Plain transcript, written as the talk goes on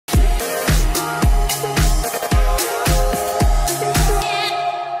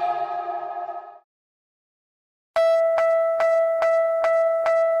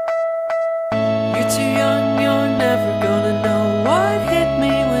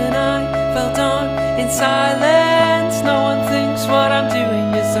silence. No one thinks what I'm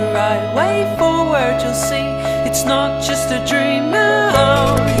doing is the right way forward. You'll see it's not just a dream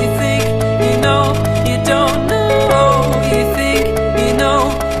now. You think you know, you don't know. You think you know,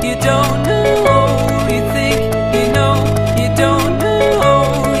 you don't know.